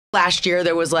last year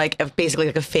there was like basically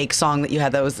like a fake song that you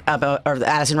had that was about or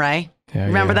Addison Rae. Yeah,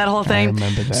 remember that whole thing? I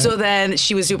remember that. So then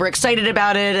she was super excited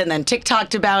about it and then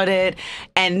TikToked about it.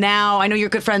 And now I know you're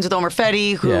good friends with Omer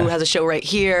Fedi, who has a show right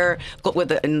here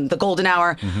with in the Golden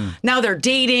Hour. Now they're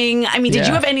dating. I mean, did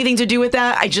you have anything to do with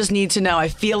that? I just need to know. I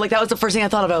feel like that was the first thing I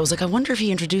thought of. I was like, I wonder if he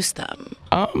introduced them.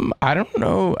 I don't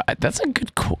know. That's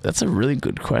a really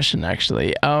good question,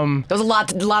 actually. There was a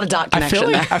lot of dot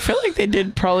connection there. I feel like they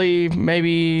did probably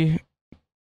maybe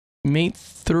meet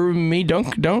through me.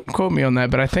 Don't quote me on that,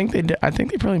 but I think they did. I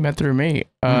think they probably met through me.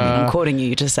 I'm quoting you.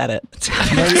 You just said it.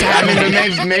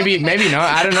 maybe not.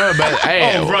 I don't know. But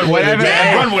hey, run with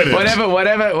it.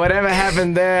 Whatever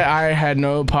happened there, I had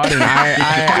no part in. I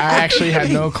actually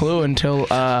had no clue until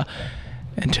a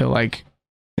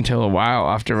while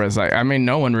afterwards. Like, I mean,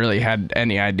 no one really had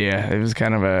any idea. It was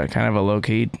kind of a low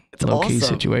key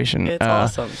situation. It's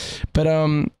awesome. But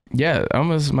yeah,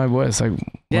 Omer's my boy. It's like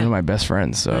one of my best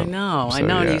friends. So I know.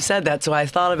 And you said that, so I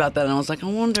thought about that, and I was like, I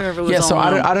wonder if it was. Yeah. So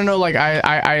I don't know. Like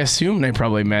I assume they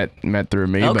probably met through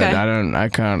me, but I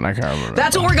can't remember.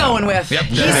 That's what we're going with. Yep.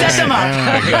 He set them up.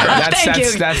 Thank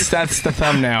you. That's the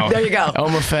thumbnail. There you go.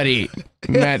 Omer Fedi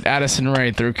met Addison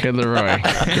Rae through Kid LAROI.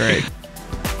 Great.